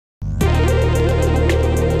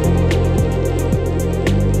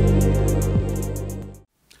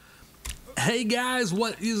Hey guys,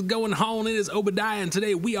 what is going on? It is Obediah, and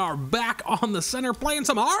today we are back on the center playing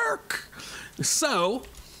some Ark. So,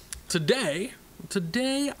 today,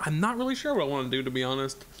 I'm not really sure what I want to do, to be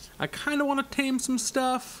honest. I kind of want to tame some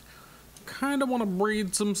stuff, kind of want to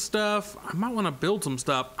breed some stuff. I might want to build some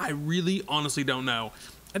stuff. I really honestly don't know.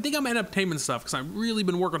 I think I'm going to end up taming stuff because I've really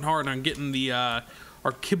been working hard on getting the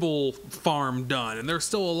our kibble farm done, and there's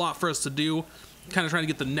still a lot for us to do. Kind of trying to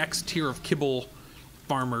get the next tier of kibble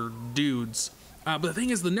farmer dudes. But the thing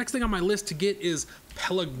is, the next thing on my list to get is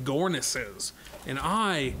Pelagornises. And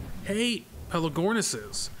I hate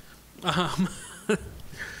Pelagornises.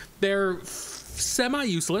 They're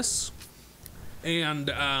semi-useless. And,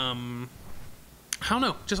 I don't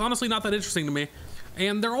know, just honestly not that interesting to me.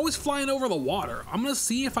 And they're always flying over the water. I'm going to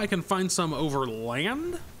see if I can find some over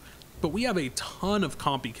land. But we have a ton of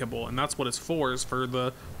compy kibble, and that's what it's for, is for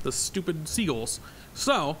the stupid seagulls.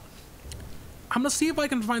 So, I'm gonna see if I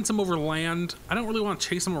can find some over land. I don't really want to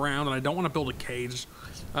chase them around, and I don't want to build a cage.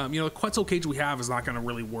 You know, the Quetzal cage we have is not going to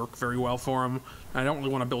really work very well for them. I don't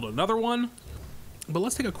really want to build another one. But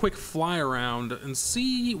let's take a quick fly around and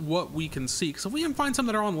see what we can see. Because if we can find some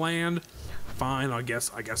that are on land, fine, I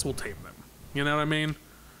guess we'll tame them. You know what I mean?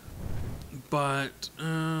 But,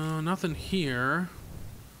 nothing here.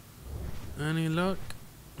 Any luck?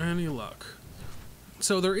 Any luck?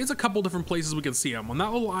 So there is a couple different places we can see them. On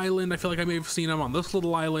that little island, I feel like I may have seen them. On this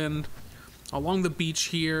little island, along the beach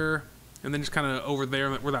here, and then just kind of over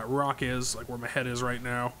there where that rock is, like where my head is right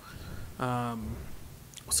now.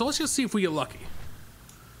 So let's just see if we get lucky.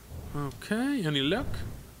 Okay, any luck?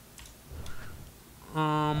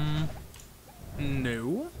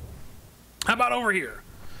 No. How about over here?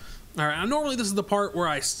 All right, normally this is the part where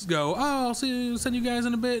I go, oh, I'll send you guys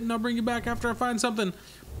in a bit, and I'll bring you back after I find something.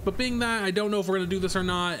 But being that I don't know if we're gonna do this or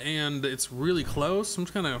not, and it's really close, I'm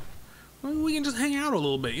just kind of, well, we can just hang out a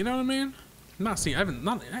little bit. You know what I mean? I'm not seeing. I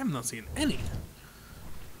have not seen any.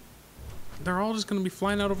 They're all just gonna be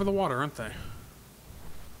flying out over the water, aren't they?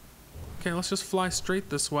 Okay, let's just fly straight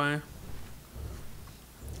this way.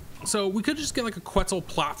 So we could just get like a Quetzal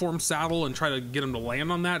platform saddle and try to get him to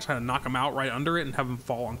land on that, try to knock him out right under it and have him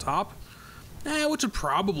fall on top. Which would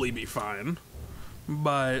probably be fine.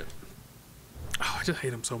 But, oh, I just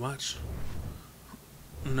hate him so much.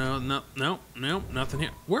 No, nothing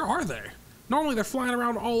here. Where are they? Normally they're flying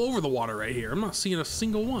around all over the water right here. I'm not seeing a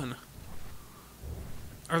single one.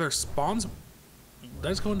 Are there spawns? Did I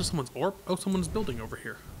just go into someone's orb? Oh, someone's building over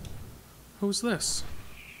here. Who's this?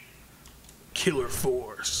 Killer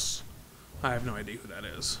Force. I have no idea who that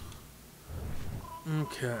is.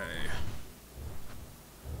 Okay.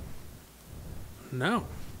 No.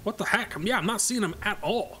 What the heck? Yeah, I'm not seeing them at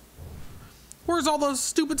all. Where's all those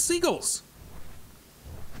stupid seagulls?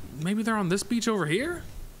 Maybe they're on this beach over here?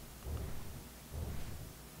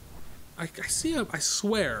 I see them. I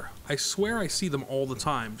swear I see them all the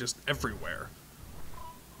time, just everywhere.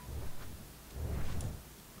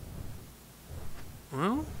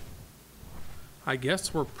 Well, I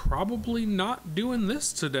guess we're probably not doing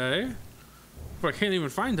this today. But I can't even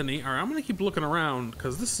find any. Alright, I'm gonna keep looking around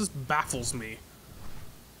because this just baffles me.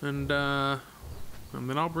 And then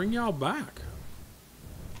I'll bring y'all back.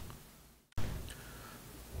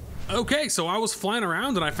 Okay, so I was flying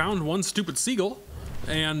around and I found one stupid seagull.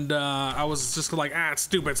 And I was just like, it's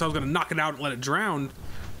stupid, so I was gonna knock it out and let it drown.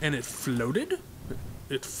 And it floated?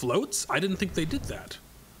 It floats? I didn't think they did that.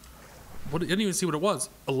 I didn't even see what it was.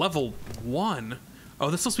 A level 1. Oh,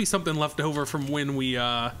 this must be something left over from when we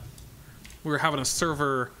were having a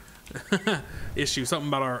server issue. Something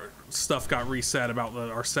about our stuff got reset about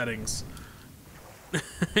our settings.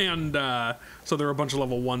 And so there were a bunch of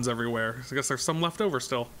level 1s everywhere. So I guess there's some left over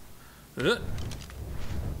still. I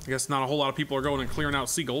guess not a whole lot of people are going and clearing out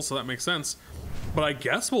seagulls, so that makes sense. But I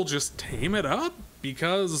guess we'll just tame it up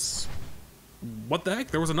because what the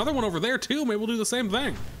heck? There was another one over there too. Maybe we'll do the same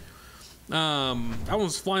thing. That one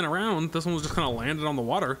was flying around. This one was just kind of landed on the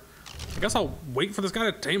water. I guess I'll wait for this guy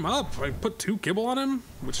to tame up. I put 2 kibble on him,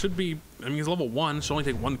 which should be, I mean, he's level 1. Should only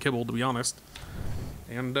take 1 kibble, to be honest.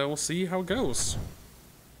 And we'll see how it goes.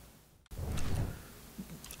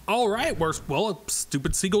 All right, well,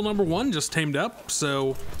 stupid seagull number 1 just tamed up,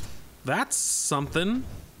 so that's something.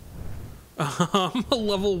 A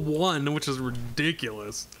level 1, which is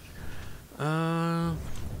ridiculous.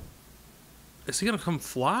 Is he gonna come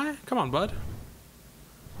fly? Come on, bud.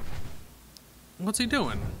 What's he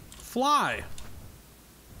doing? Fly.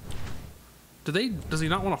 Does he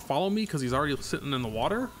not want to follow me because he's already sitting in the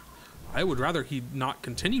water? I would rather he not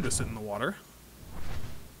continue to sit in the water.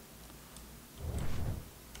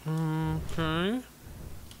 Okay.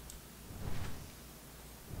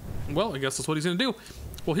 Well, I guess that's what he's gonna do.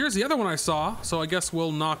 Well, here's the other one I saw, so I guess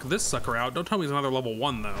we'll knock this sucker out. Don't tell me it's another level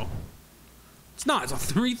 1, though. It's not. It's a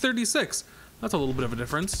 336. That's a little bit of a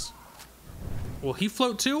difference. Will he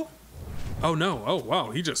float too? Oh, no. Oh,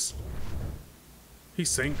 wow. He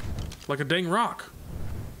sank like a dang rock.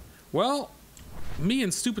 Well, me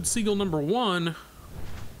and stupid seagull number 1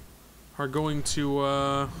 are going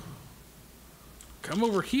to, come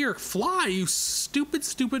over here. Fly, you stupid,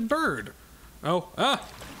 stupid bird. Oh, ah!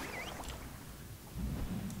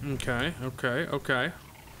 Okay, okay, okay.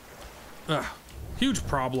 Ugh, huge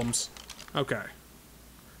problems. Okay.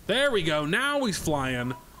 There we go, now he's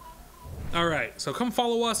flying. Alright, so come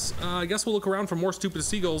follow us. I guess we'll look around for more stupid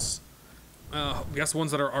seagulls. I guess ones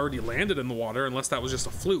that are already landed in the water, unless that was just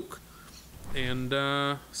a fluke. And,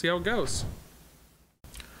 see how it goes.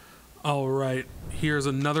 Alright, here's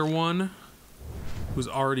another one who's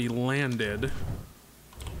already landed.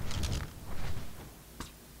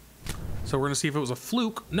 So we're gonna see if it was a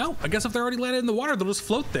fluke. No, I guess if they're already landed in the water, they'll just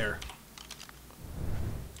float there.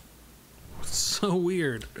 So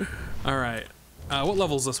weird. All right, what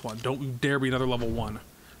level is this one? Don't you dare be another level 1.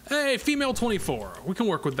 Hey, female 24. We can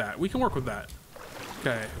work with that. We can work with that.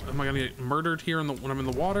 Okay, am I gonna get murdered here when I'm in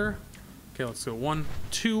the water? Okay, let's go 1,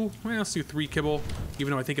 2. Well, let's do 3 kibble,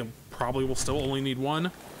 even though I think it probably will still only need 1.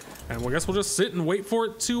 And I guess we'll just sit and wait for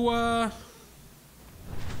it to,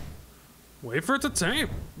 wait for it to tame.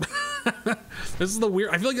 This is the weird.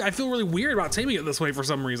 I feel really weird about taming it this way for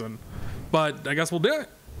some reason, but I guess we'll do it.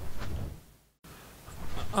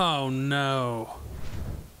 Oh no!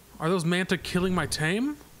 Are those manta killing my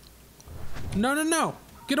tame? No, no, no!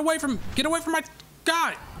 Get away from my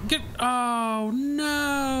guy! Get! Oh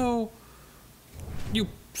no! You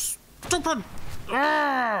stupid!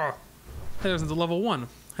 Ah! Hey, there's the level 1.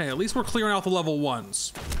 Hey, at least we're clearing out the level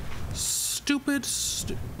 1s. Stupid.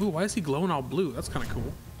 Ooh, why is he glowing all blue? That's kind of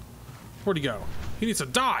cool. Where'd he go? He needs to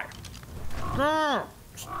die. Ah,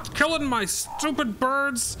 killing my stupid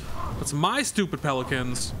birds. That's my stupid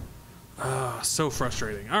pelicans. So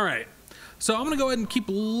frustrating. All right. So I'm going to go ahead and keep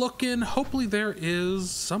looking. Hopefully there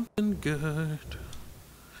is something good.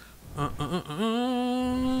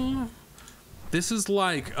 This is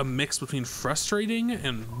like a mix between frustrating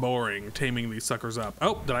and boring, taming these suckers up.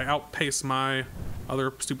 Oh, did I outpace my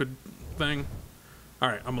other stupid thing? All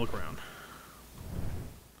right, I'm going to look around.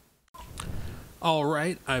 All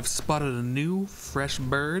right, I've spotted a new, fresh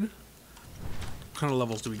bird. What kind of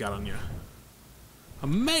levels do we got on you? A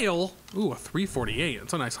male? Ooh, a 348.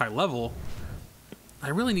 That's a nice high level. I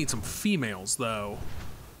really need some females, though.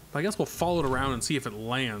 But I guess we'll follow it around and see if it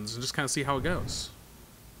lands and just kind of see how it goes.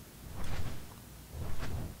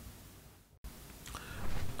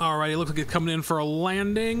 All right, it looks like it's coming in for a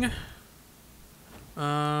landing.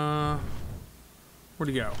 Where'd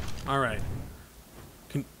he go? All right.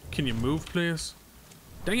 Can you move, please?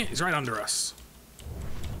 Dang it, he's right under us.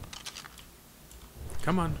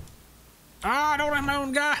 Come on. Ah, I don't have my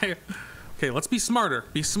own guy. Okay, let's be smarter.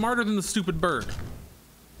 Be smarter than the stupid bird.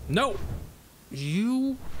 No.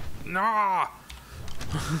 You. Nah.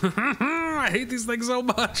 I hate these things so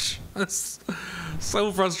much. I'm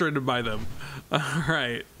so frustrated by them. All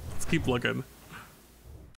right, let's keep looking.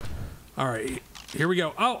 All right, here we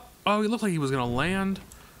go. Oh, he looked like he was gonna land.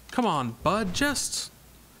 Come on, bud, just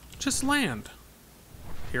land.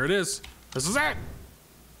 Here it is. This is it.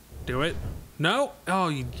 Do it. No. Oh,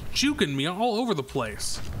 you juking me all over the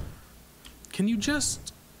place. Can you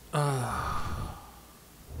just... All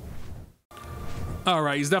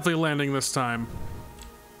right, he's definitely landing this time.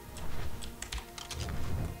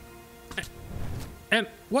 And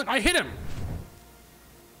what? I hit him.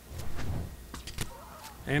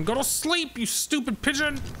 And go to sleep, you stupid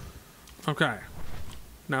pigeon. Okay.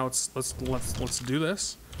 Now let's do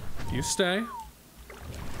this. You stay.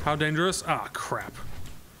 How dangerous? Ah, crap.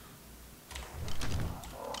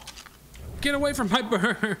 Get away from my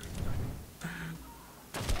bird.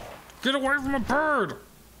 Get away from a bird.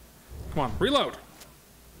 Come on, reload.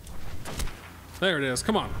 There it is.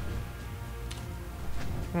 Come on.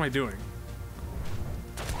 What am I doing?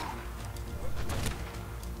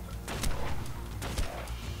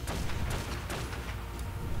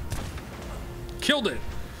 Killed it.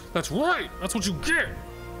 That's right. That's what you get.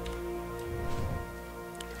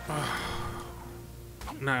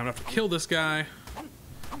 Now I'm gonna have to kill this guy.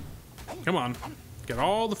 Come on. Get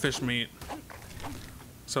all the fish meat.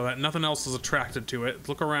 So that nothing else is attracted to it.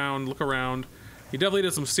 Look around, look around. He definitely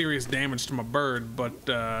did some serious damage to my bird, but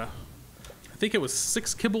I think it was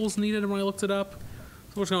 6 kibbles needed when I looked it up.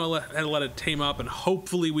 So we're just gonna let it tame up, and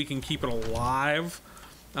hopefully we can keep it alive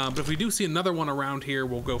But if we do see another one around here,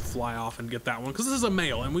 we'll go fly off and get that one, because this is a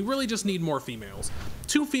male, and we really just need more females.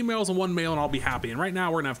 2 females and 1 male, and I'll be happy. And right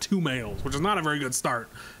now, we're gonna have 2 males, which is not a very good start.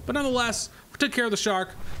 But nonetheless, we took care of the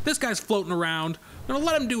shark. This guy's floating around. I'm gonna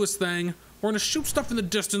let him do his thing. We're gonna shoot stuff in the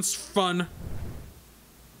distance. Fun.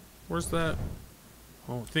 Where's that?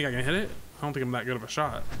 Oh, think I can hit it? I don't think I'm that good of a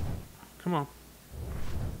shot. Come on.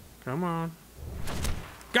 Come on.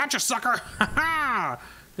 Gotcha, sucker! Ha ha!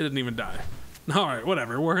 It didn't even die. All right,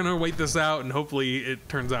 whatever. We're gonna wait this out, and hopefully it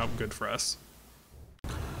turns out good for us.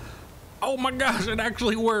 Oh my gosh, it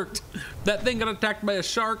actually worked. That thing got attacked by a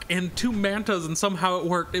shark and 2 mantas, and somehow it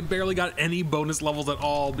worked. It barely got any bonus levels at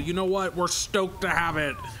all, but you know what? We're stoked to have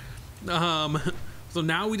it. So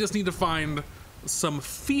now we just need to find some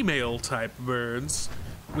female type birds.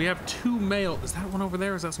 We have 2 male. Is that one over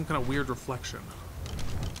there? Or is that some kind of weird reflection?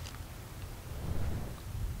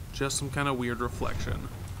 Just some kind of weird reflection.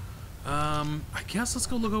 I guess let's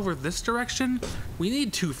go look over this direction. We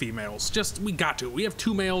need 2 females. We got to. We have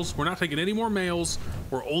 2 males. We're not taking any more males.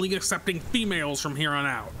 We're only accepting females from here on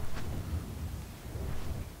out.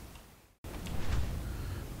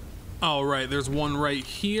 All right, there's one right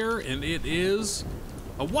here, and it is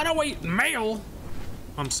a 108 male.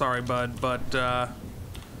 I'm sorry, bud, but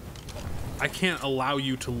I can't allow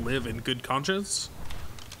you to live in good conscience,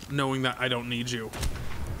 knowing that I don't need you.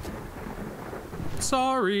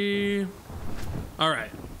 Sorry. All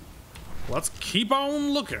right, let's keep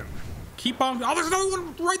on looking. Keep on. Oh, there's another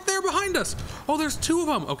one right there behind us. Oh, there's 2 of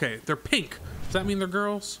them. Okay, they're pink. Does that mean they're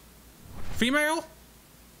girls? Female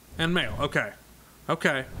and male. Okay.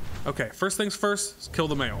 Okay. Okay. First things first, let's kill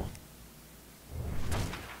the male.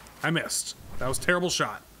 I missed. That was a terrible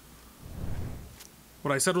shot.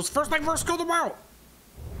 What I said was first thing first, kill the male.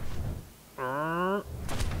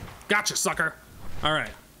 Gotcha, sucker. All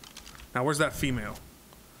right. Now, where's that female?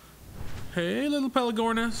 Hey, little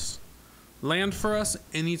Pelagornis. Land for us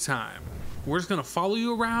anytime. We're just gonna follow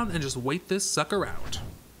you around and just wait this sucker out.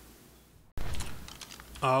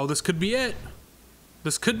 Oh, this could be it.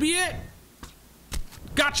 This could be it.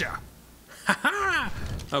 Gotcha. Ha-ha.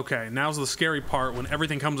 Okay, now's the scary part when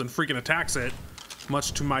everything comes and freaking attacks it,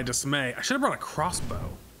 much to my dismay. I should have brought a crossbow.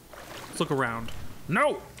 Let's look around.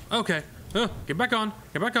 No. Okay. Get back on.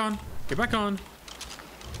 Get back on. Get back on.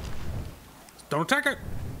 Don't attack it.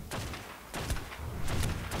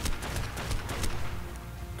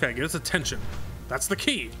 Okay, get its attention. That's the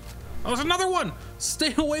key. Oh, there's another one.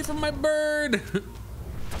 Stay away from my bird.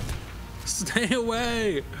 Stay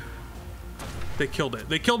away. They killed it.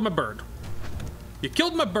 They killed my bird. You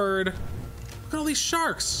killed my bird. Look at all these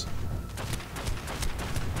sharks.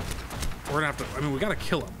 We're gonna have to, I mean, we gotta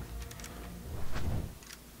kill them.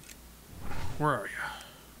 Where are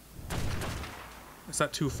you? Is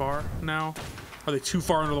that too far now? Are they too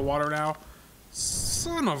far under the water now?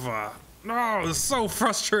 Son of a... Oh, this is so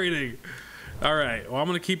frustrating. All right, well, I'm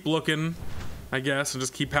gonna keep looking, I guess, and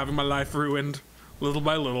just keep having my life ruined little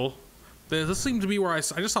by little. This seemed to be where I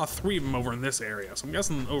just saw 3 of them over in this area, so I'm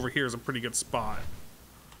guessing over here is a pretty good spot.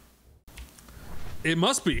 It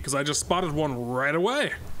must be, because I just spotted one right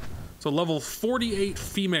away. So level 48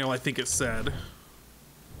 female, I think it said.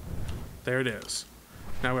 There it is.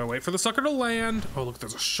 Now we gotta wait for the sucker to land. Oh, look,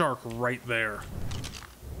 there's a shark right there.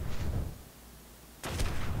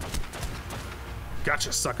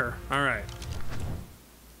 Gotcha, sucker. All right.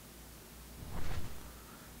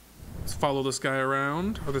 Let's follow this guy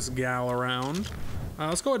around, or this gal around.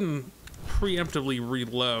 Let's go ahead and preemptively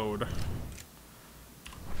reload.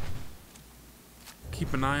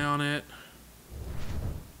 Keep an eye on it.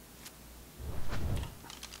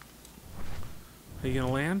 Are you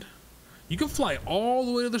gonna land? You can fly all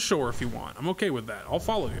the way to the shore if you want. I'm okay with that. I'll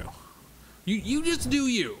follow you. You just do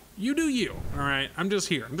you. You do you. All right. I'm just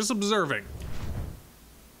here. I'm just observing.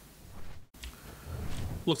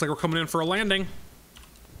 Looks like we're coming in for a landing.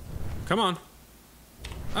 Come on.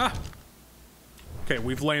 Ah. Okay,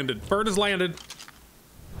 we've landed. Bird has landed.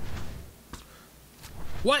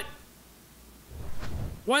 What?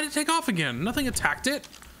 Why did it take off again? Nothing attacked it.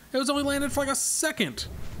 It was only landed for like a second.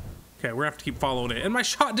 Okay, we're gonna have to keep following it. And my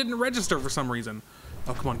shot didn't register for some reason.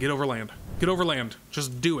 Oh, come on, get over land. Get over land.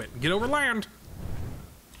 Just do it. Get over land.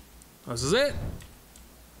 Oh, this is it.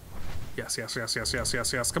 Yes, yes, yes, yes, yes,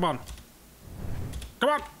 yes, yes. Come on. Come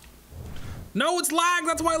on. No, it's lag.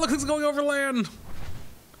 That's why it looks like it's going over land.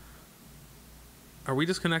 Are we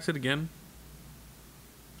disconnected again?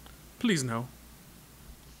 Please no.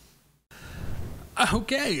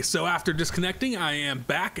 Okay, so after disconnecting, I am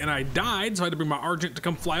back and I died, so I had to bring my Argent to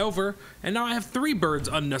come fly over, and now I have 3 birds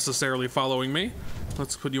unnecessarily following me.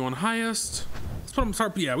 Let's put you on highest. Let's put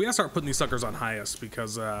them, yeah, we gotta start putting these suckers on highest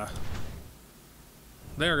because, they're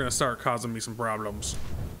they're gonna start causing me some problems.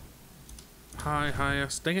 High,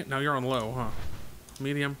 highest. Dang it, now you're on low, huh?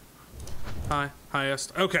 Medium, high,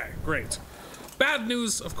 highest. Okay, great. Bad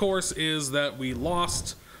news, of course, is that we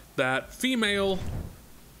lost that female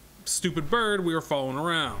stupid bird we were following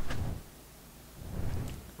around.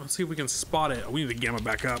 Let's see if we can spot it. Oh, we need to gamma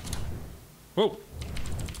back up. Whoa.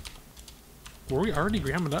 Were we already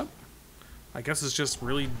gammaed up? I guess it's just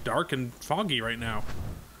really dark and foggy right now.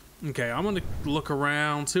 Okay, I'm gonna look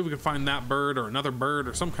around, see if we can find that bird or another bird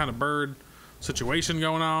or some kind of bird situation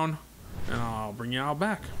going on, and I'll bring y'all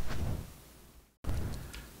back.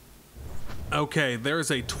 Okay,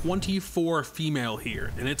 there's a 24 female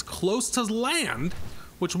here, and it's close to land,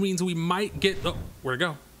 which means we might get... Oh, where'd it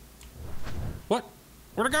go? What?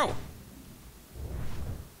 Where'd it go?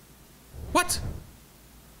 What?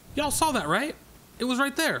 Y'all saw that, right? It was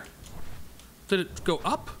right there. Did it go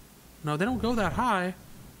up? No, they don't go that high.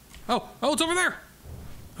 Oh, it's over there.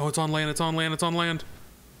 Oh, it's on land, it's on land, it's on land.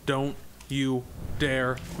 Don't you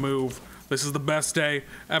dare move. This is the best day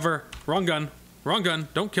ever. Wrong gun,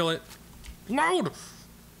 don't kill it. Load,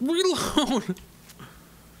 reload.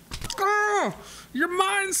 Oh, you're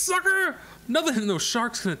mine, sucker. Nothing in those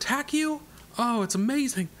sharks can attack you. Oh, it's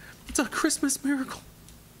amazing. It's a Christmas miracle.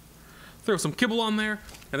 Throw some kibble on there,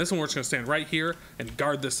 and this one we're just gonna stand right here and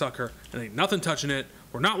guard this sucker, and ain't nothing touching it.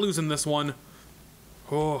 We're not losing this one.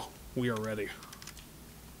 Oh, we are ready.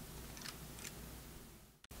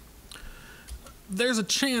 There's a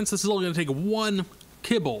chance this is only gonna take one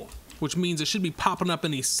kibble, which means it should be popping up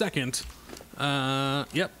any second.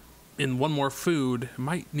 Yep, and one more food.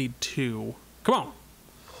 Might need two. Come on.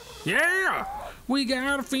 Yeah, we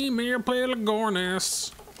got a female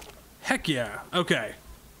Pelagornis. Heck yeah. Okay.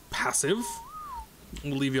 Passive.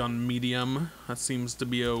 We'll leave you on medium. That seems to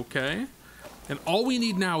be okay. And all we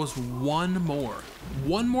need now is one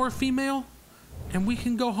more female, and we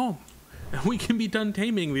can go home, and we can be done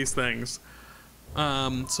taming these things.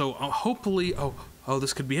 So hopefully, oh,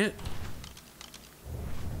 this could be it.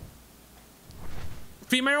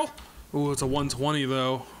 Female. Ooh, it's a 120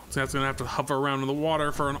 though. So that's gonna have to hover around in the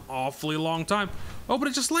water for an awfully long time. Oh, but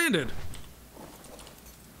it just landed.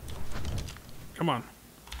 Come on.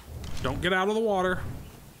 Don't get out of the water.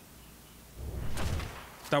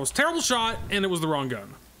 That was a terrible shot, and it was the wrong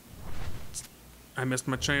gun. I missed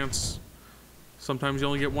my chance. Sometimes you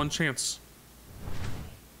only get one chance.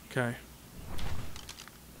 Okay.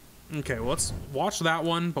 Okay, well, let's watch that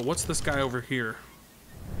one, but what's this guy over here?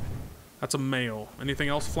 That's a male. Anything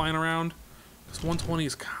else flying around? This 120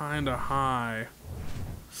 is kind of high.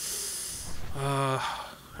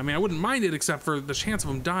 I mean, I wouldn't mind it, except for the chance of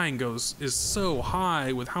him dying is so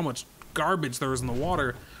high with how much garbage there is in the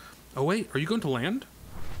water. Oh wait, are you going to land?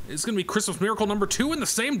 It's gonna be Christmas miracle number 2 in the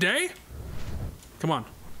same day? Come on.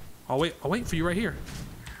 I'll wait for you right here.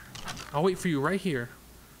 I'll wait for you right here.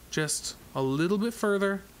 Just a little bit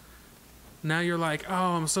further. Now you're like, oh,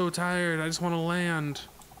 I'm so tired. I just want to land.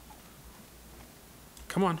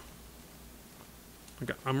 Come on.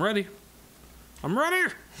 Okay, I'm ready. I'm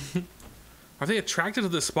ready. Are they attracted to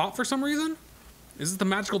this spot for some reason? Is this the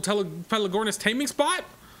magical Pelagornis taming spot?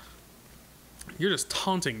 You're just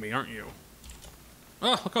taunting me, aren't you?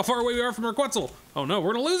 Oh, look how far away we are from our Quetzal. Oh no,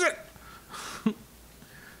 we're gonna lose it. Oh,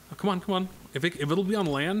 come on, come on. If it'll be on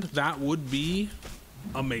land, that would be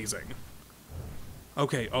amazing.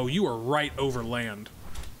 Okay, oh, you are right over land.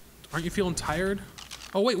 Aren't you feeling tired?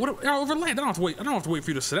 Oh wait, what? Over land? I don't have to wait. I don't have to wait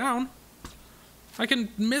for you to sit down. I can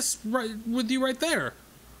miss right with you right there.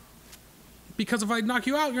 Because if I knock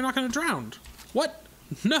you out, you're not gonna drown. What?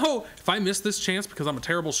 No! If I miss this chance because I'm a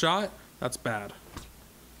terrible shot, that's bad.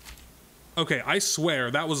 Okay, I swear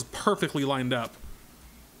that was perfectly lined up.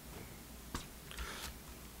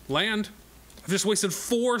 Land. I've just wasted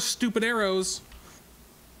 4 stupid arrows.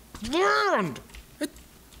 Land! It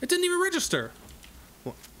didn't even register.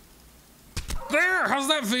 There! How's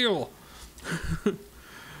that feel?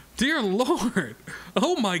 Dear Lord.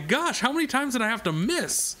 Oh my gosh, how many times did I have to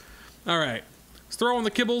miss? All right, let's throw on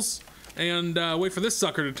the kibbles and wait for this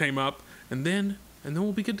sucker to tame up, and then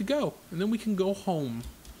we'll be good to go, and then we can go home.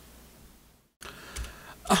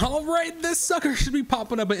 All right, this sucker should be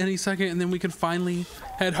popping up at any second, and then we can finally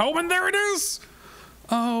head home, and there it is.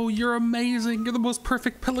 Oh, you're amazing. You're the most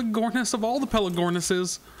perfect Pelagornis of all the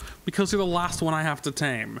Pelagornises, because you're the last one I have to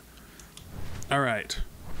tame. All right,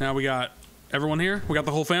 now we got everyone here. We got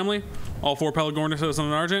the whole family, all 4 Pelagornises and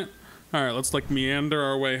an Argent. All right, let's like meander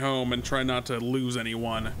our way home and try not to lose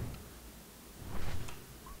anyone.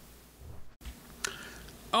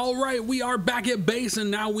 All right, we are back at base,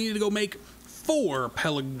 and now we need to go make 4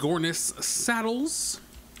 Pelagornis saddles.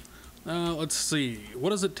 Let's see, what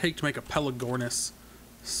does it take to make a Pelagornis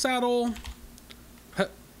saddle.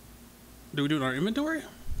 Do we do it in our inventory?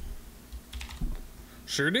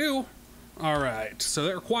 Sure do. All right, so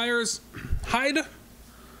that requires hide,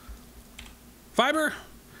 fiber,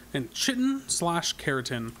 and chitin /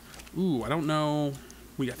 keratin. Ooh, I don't know.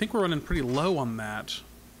 I think we're running pretty low on that.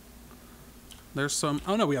 There's some,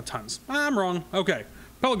 oh no, we have tons. I'm wrong. Okay,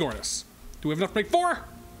 Pelagornis. Do we have enough to make 4?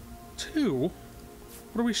 2?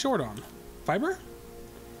 What are we short on? Fiber?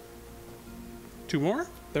 2 more?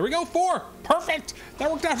 There we go, 4! Perfect! That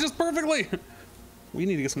worked out just perfectly! We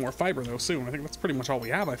need to get some more fiber though soon. I think that's pretty much all we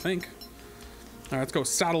have, I think. All right, let's go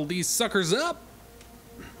saddle these suckers up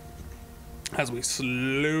as we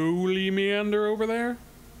slowly meander over there.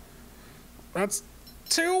 That's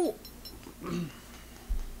 2.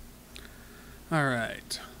 All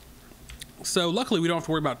right. So luckily we don't have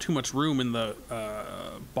to worry about too much room in the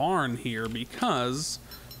barn here because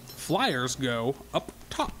flyers go up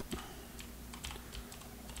top.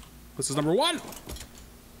 This is number 1.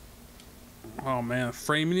 Oh man,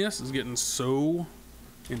 framiness is getting so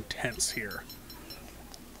intense here.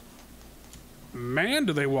 Man,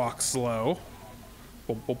 do they walk slow.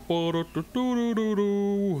 I'll put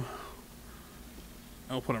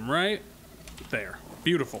them right there.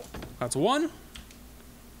 Beautiful. That's 1.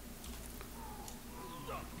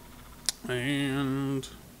 And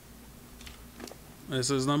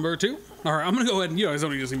this is number 2. All right, I'm gonna go ahead and, you guys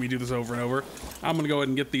don't need to see me do this over and over. I'm gonna go ahead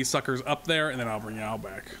and get these suckers up there and then I'll bring y'all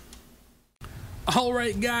back. All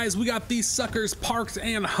right, guys, we got these suckers parked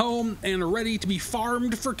and home and ready to be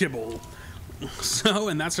farmed for kibble. So,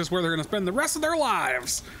 and that's just where they're gonna spend the rest of their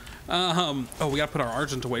lives. Oh, we gotta put our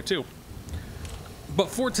Argent away too. But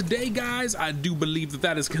for today, guys, I do believe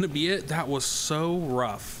that is gonna be it. That was so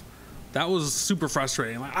rough. That was super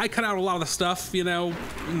frustrating. Like, I cut out a lot of the stuff, you know,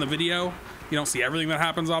 in the video. You don't see everything that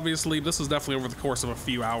happens, obviously. This was definitely over the course of a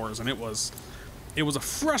few hours, and it was a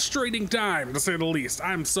frustrating time, to say the least.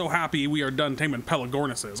 I'm so happy we are done taming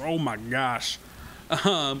Pelagornises. Oh my gosh.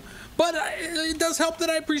 But it does help that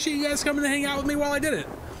I appreciate you guys coming to hang out with me while I did it.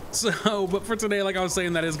 So, but for today, like I was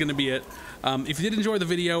saying, that is going to be it. If you did enjoy the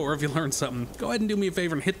video or if you learned something, go ahead and do me a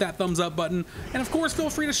favor and hit that thumbs up button. And of course, feel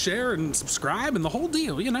free to share and subscribe and the whole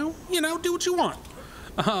deal, you know, do what you want.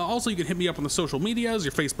 Also, you can hit me up on the social medias,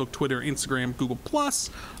 your Facebook, Twitter, Instagram, Google+.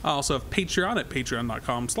 I also have Patreon at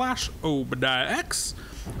patreon.com/ObediahX.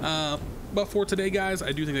 But for today, guys,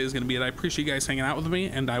 I do think that is going to be it. I appreciate you guys hanging out with me,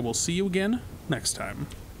 and I will see you again next time.